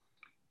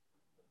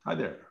Hi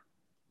there.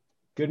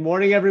 Good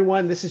morning,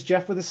 everyone. This is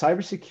Jeff with the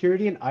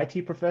Cybersecurity and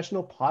IT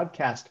Professional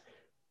Podcast,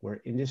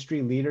 where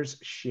industry leaders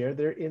share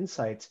their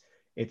insights.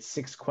 It's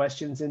 6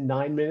 questions in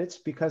 9 minutes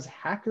because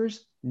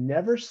hackers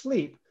never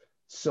sleep.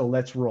 So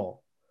let's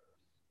roll.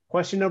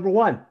 Question number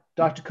one,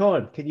 Dr.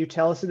 Cohen, can you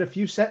tell us in a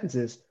few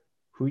sentences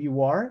who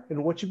you are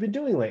and what you've been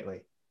doing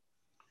lately?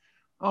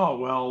 Oh,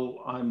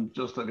 well, I'm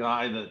just a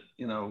guy that,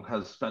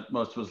 has spent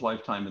most of his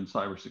lifetime in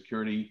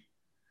cybersecurity.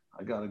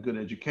 I got a good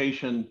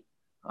education.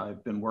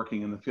 I've been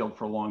working in the field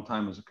for a long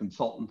time as a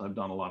consultant. I've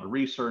done a lot of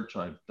research.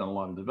 I've done a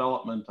lot of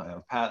development. I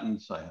have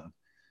patents. I have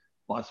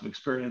lots of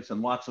experience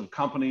in lots of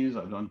companies.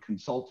 I've done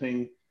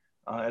consulting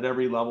at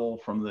every level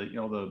from the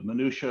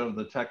minutia of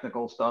the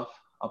technical stuff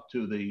up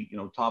to the,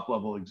 top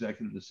level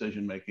executive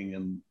decision making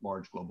in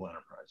large global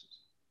enterprises.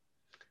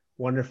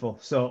 Wonderful.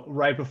 So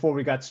right before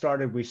we got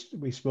started,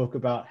 we spoke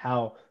about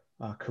how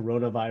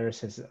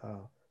coronavirus has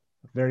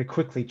very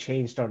quickly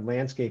changed our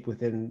landscape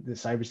within the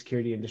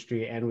cybersecurity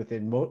industry and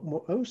within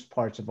most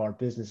parts of our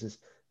businesses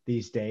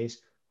these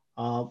days.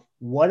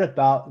 What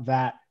about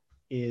that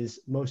is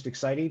most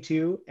exciting to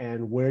you,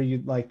 and where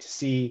you'd like to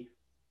see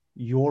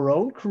your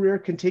own career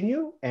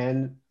continue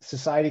and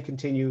society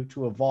continue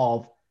to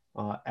evolve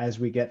as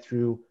we get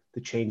through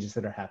the changes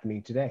that are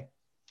happening today?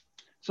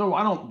 So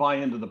I don't buy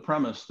into the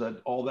premise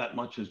that all that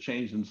much has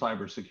changed in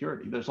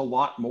cybersecurity. There's a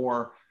lot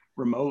more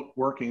remote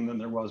working than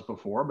there was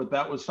before, but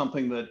that was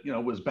something that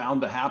was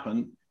bound to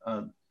happen.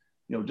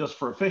 Just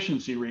for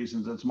efficiency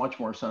reasons, it's much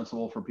more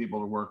sensible for people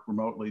to work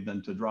remotely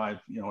than to drive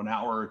an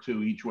hour or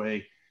two each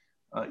way,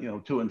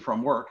 to and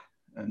from work,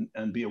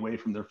 and be away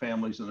from their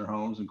families and their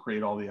homes and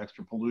create all the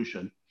extra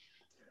pollution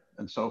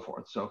and so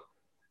forth.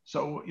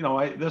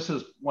 This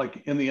is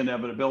like in the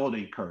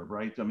inevitability curve,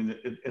 right? I mean,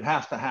 it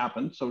has to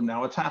happen. So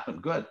now it's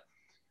happened. Good.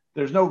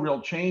 There's no real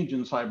change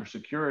in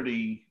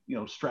cybersecurity,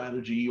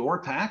 strategy or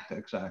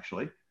tactics,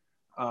 actually.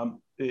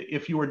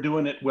 If you were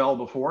doing it well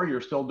before,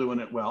 you're still doing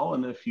it well.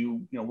 And if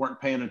you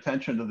weren't paying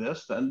attention to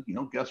this, then,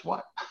 guess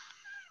what?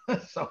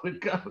 So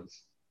it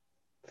goes.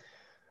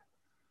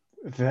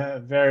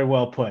 Very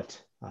well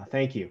put.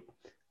 Thank you.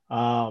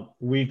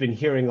 We've been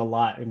hearing a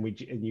lot,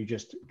 and you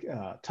just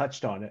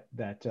touched on it,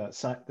 that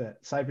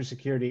that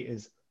cybersecurity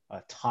is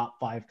a top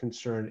five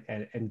concern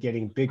and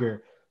getting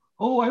bigger.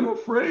 Oh, I'm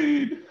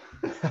afraid.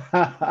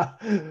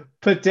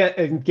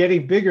 And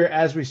getting bigger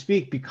as we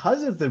speak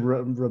because of the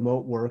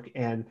remote work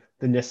and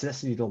the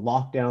necessity to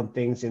lock down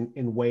things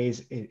in ways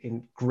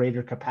in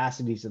greater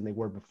capacities than they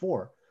were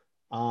before.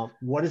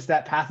 What does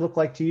that path look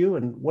like to you,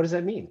 and what does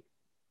that mean?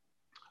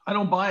 I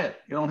don't buy it.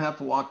 You don't have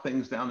to lock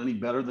things down any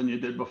better than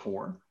you did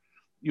before.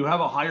 You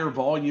have a higher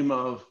volume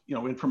of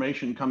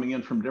information coming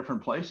in from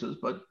different places,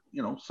 but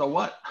so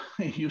what?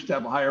 You used to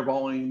have a higher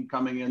volume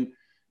coming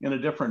in a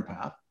different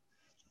path.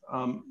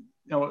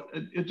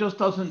 It just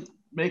doesn't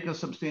make a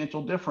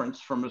substantial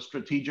difference from a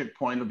strategic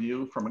point of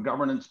view, from a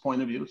governance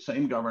point of view.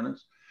 Same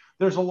governance.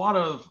 There's a lot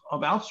of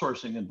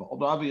outsourcing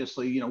involved.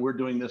 Obviously, we're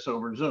doing this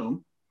over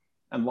Zoom,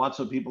 and lots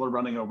of people are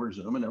running over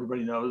Zoom, and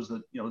everybody knows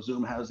that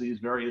Zoom has these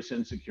various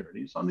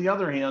insecurities. On the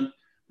other hand,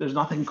 there's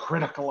nothing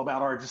critical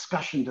about our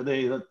discussion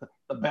today that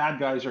the bad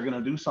guys are going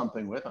to do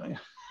something with. I mean,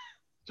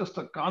 just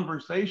a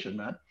conversation,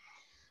 man.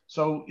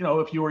 So,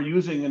 if you were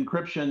using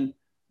encryption,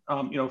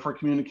 for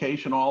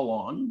communication all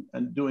along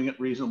and doing it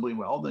reasonably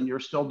well, then you're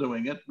still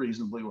doing it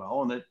reasonably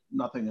well, and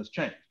nothing has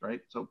changed,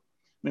 right? So,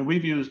 I mean,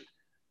 we've used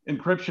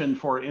encryption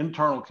for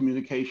internal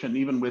communication,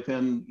 even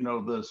within,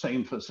 the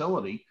same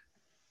facility.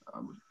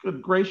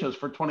 Good gracious,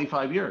 for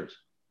 25 years.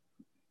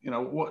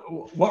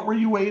 What were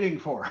you waiting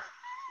for?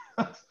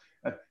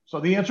 So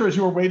the answer is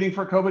you were waiting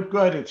for COVID.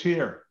 Good, it's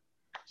here.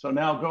 So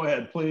now go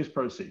ahead, please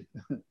proceed.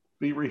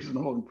 Be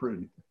reasonable and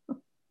prudent.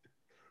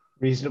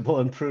 Reasonable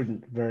and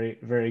prudent. Very,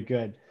 very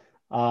good.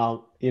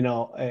 You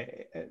know,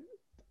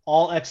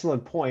 all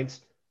excellent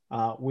points.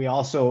 We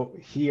also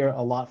hear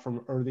a lot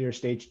from earlier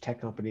stage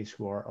tech companies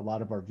who are a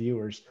lot of our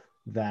viewers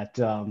that,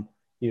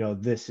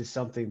 this is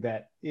something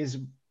that is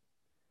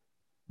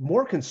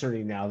more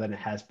concerning now than it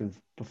has been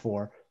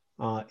before.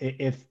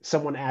 If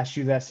someone asked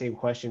you that same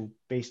question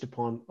based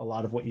upon a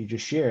lot of what you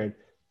just shared,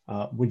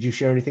 would you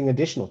share anything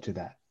additional to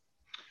that?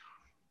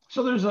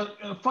 So there's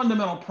a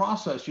fundamental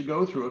process you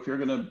go through if you're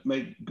going to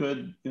make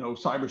good,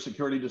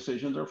 cybersecurity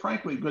decisions, or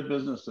frankly, good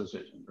business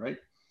decisions, right?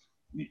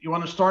 You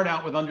want to start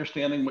out with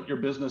understanding what your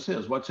business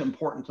is, what's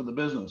important to the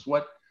business,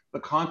 what the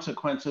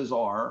consequences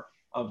are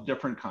of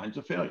different kinds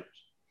of failures.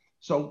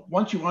 So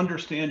once you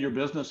understand your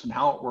business and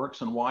how it works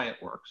and why it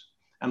works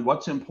and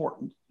what's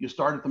important, you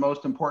start at the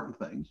most important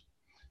things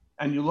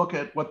and you look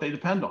at what they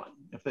depend on.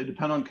 If they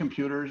depend on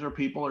computers or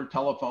people or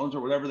telephones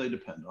or whatever they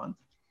depend on,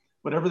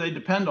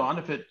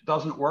 if it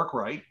doesn't work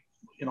right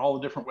in all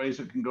the different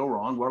ways it can go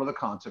wrong, what are the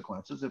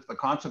consequences? If the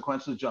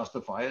consequences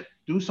justify it,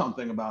 do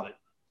something about it.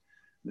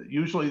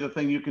 Usually the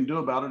thing you can do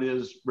about it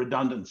is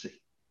redundancy,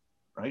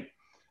 right?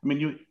 I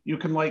mean, you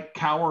can like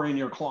cower in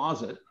your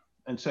closet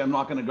and say, I'm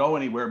not going to go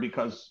anywhere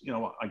because,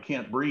 I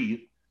can't breathe.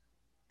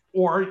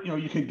 Or,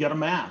 you can get a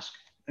mask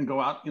and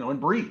go out,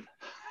 and breathe,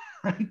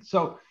 right?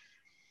 So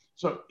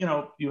So,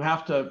 you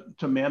have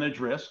to manage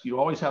risk. You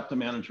always have to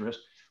manage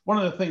risk.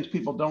 One of the things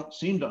people don't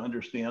seem to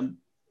understand,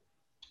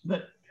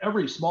 that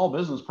every small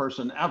business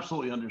person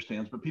absolutely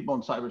understands, but people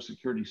in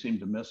cybersecurity seem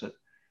to miss it.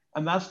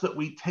 And that's that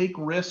we take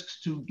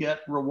risks to get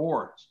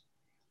rewards.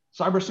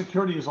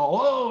 Cybersecurity is all,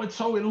 oh, it's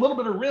so a little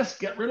bit of risk,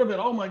 get rid of it.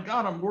 Oh my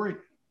God, I'm worried.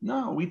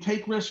 No, we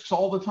take risks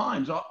all the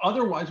time. So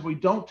otherwise, we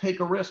don't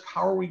take a risk.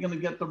 How are we going to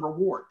get the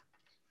reward?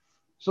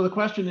 So the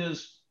question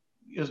is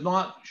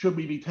not should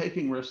we be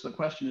taking risks? The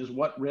question is,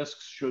 what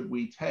risks should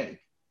we take?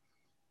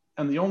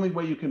 And the only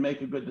way you can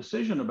make a good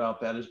decision about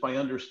that is by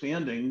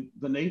understanding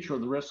the nature of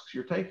the risks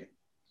you're taking.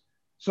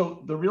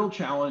 So the real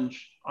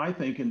challenge, I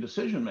think, in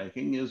decision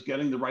making is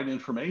getting the right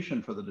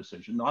information for the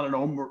decision, not an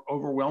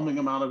overwhelming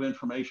amount of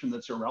information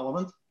that's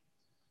irrelevant.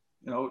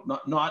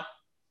 Not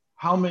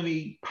how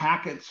many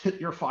packets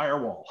hit your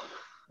firewall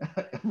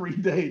every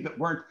day that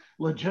weren't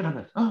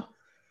legitimate. Oh,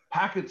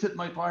 packets hit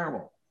my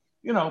firewall.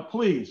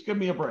 Please give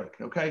me a break,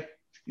 okay?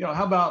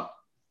 How about,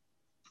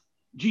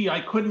 gee, I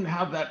couldn't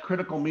have that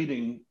critical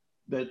meeting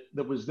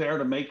that was there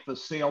to make the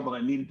sale that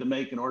I needed to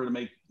make in order to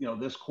make,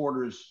 this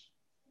quarter's,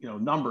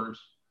 numbers.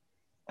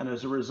 And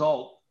as a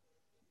result,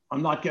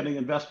 I'm not getting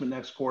investment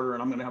next quarter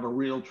and I'm going to have a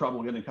real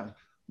trouble getting,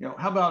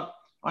 how about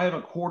I have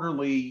a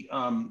quarterly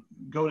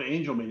go to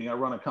angel meeting. I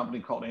run a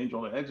company called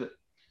Angel to Exit.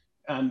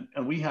 And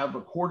we have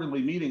a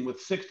quarterly meeting with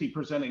 60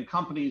 presenting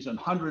companies and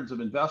hundreds of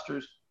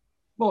investors.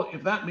 Well,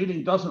 if that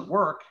meeting doesn't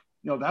work,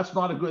 that's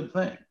not a good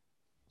thing.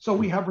 So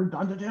we have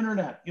redundant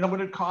internet.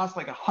 What it costs,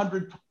 like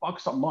 $100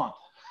 a month.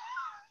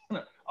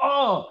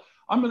 Oh,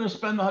 I'm going to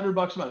spend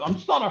 $100 a month.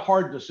 It's not a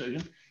hard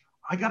decision.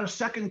 I got a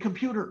second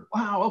computer.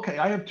 Wow. Okay.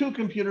 I have two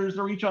computers.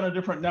 They're each on a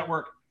different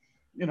network.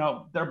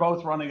 They're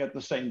both running at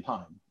the same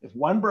time. If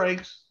one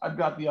breaks, I've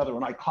got the other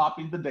one. I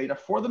copied the data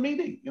for the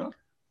meeting,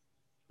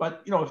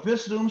 But, if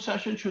this Zoom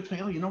session should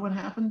fail, you know what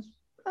happens?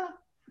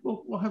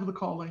 We'll have the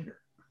call later.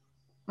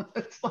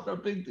 It's not a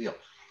big deal.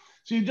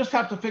 So you just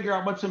have to figure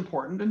out what's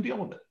important and deal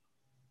with it.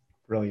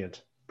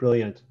 Brilliant.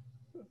 Brilliant.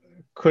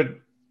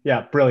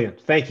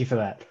 Brilliant. Thank you for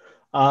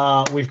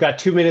that. We've got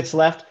 2 minutes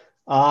left.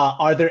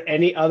 Are there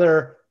any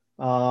other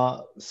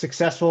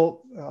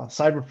successful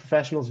cyber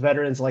professionals,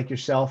 veterans like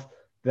yourself,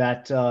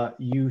 that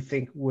you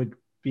think would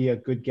be a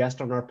good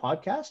guest on our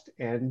podcast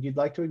and you'd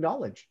like to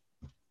acknowledge?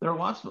 There are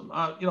lots of them.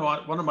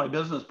 One of my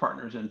business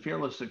partners in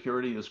Fearless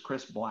Security is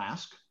Chris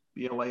Blask,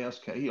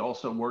 B-L-A-S-K. He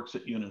also works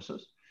at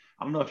Unisys.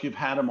 I don't know if you've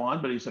had him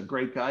on, but he's a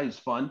great guy. He's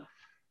fun.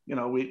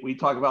 We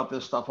talk about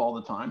this stuff all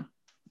the time.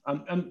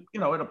 And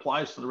it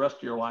applies to the rest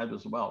of your life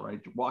as well,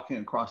 right? You're walking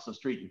across the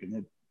street, you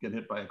can get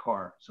hit by a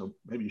car. So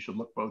maybe you should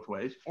look both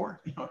ways,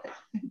 or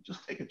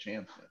just take a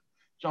chance,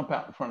 jump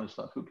out in front of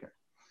stuff. Who cares?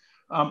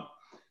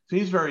 So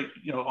he's very,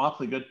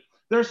 awfully good.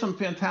 There's some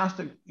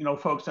fantastic,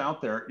 folks out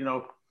there.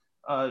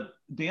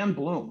 Dan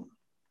Bloom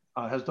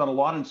has done a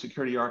lot in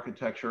security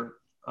architecture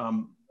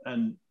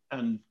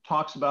and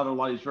talks about it a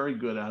lot. He's very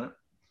good at it.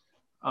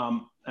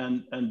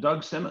 And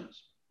Doug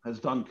Simmons has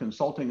done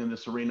consulting in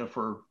this arena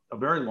for a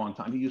very long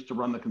time. He used to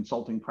run the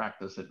consulting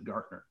practice at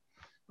Gartner.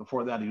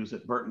 Before that, he was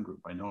at Burton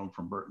Group. I know him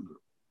from Burton Group.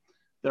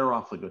 They're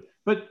awfully good.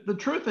 But the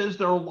truth is,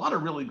 there are a lot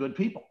of really good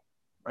people,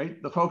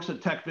 right? The folks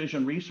at Tech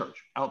Vision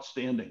Research,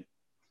 outstanding,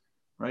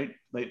 right?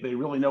 They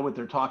really know what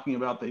they're talking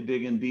about. They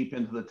dig in deep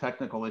into the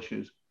technical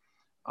issues.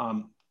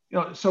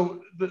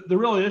 So the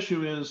real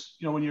issue is,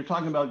 when you're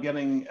talking about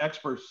getting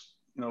experts,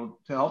 to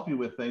help you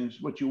with things,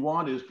 what you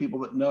want is people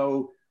that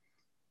know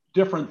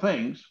different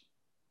things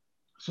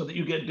so that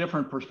you get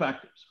different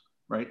perspectives,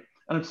 right?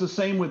 And it's the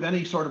same with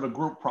any sort of a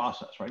group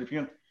process, right? If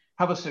you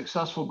have a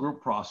successful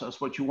group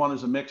process, what you want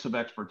is a mix of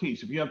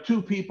expertise. If you have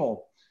two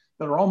people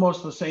that are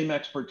almost the same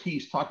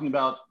expertise talking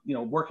about,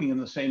 working in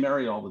the same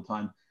area all the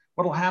time,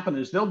 what'll happen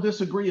is they'll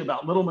disagree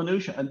about little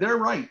minutia, and they're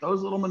right,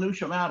 those little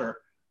minutia matter,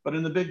 but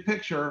in the big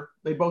picture,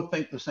 they both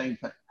think the same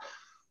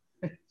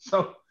thing.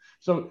 So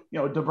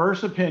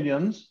diverse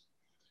opinions,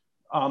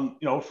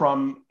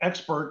 from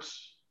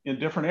experts in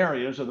different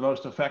areas are the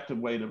most effective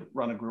way to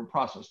run a group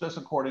process. This,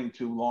 according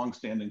to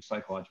long-standing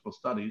psychological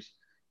studies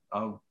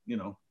of,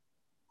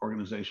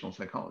 organizational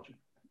psychology.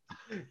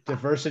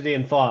 Diversity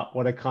in thought.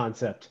 What a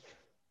concept.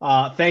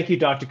 Thank you,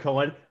 Dr.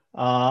 Cohen.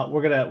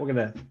 We're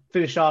gonna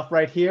finish off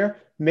right here.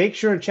 Make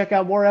sure and check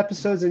out more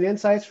episodes and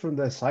insights from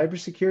the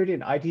Cybersecurity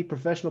and IT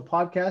Professional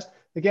Podcast.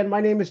 Again, my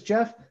name is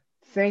Jeff.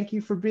 Thank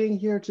you for being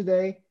here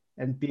today,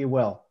 and be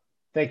well.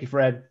 Thank you,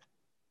 Fred.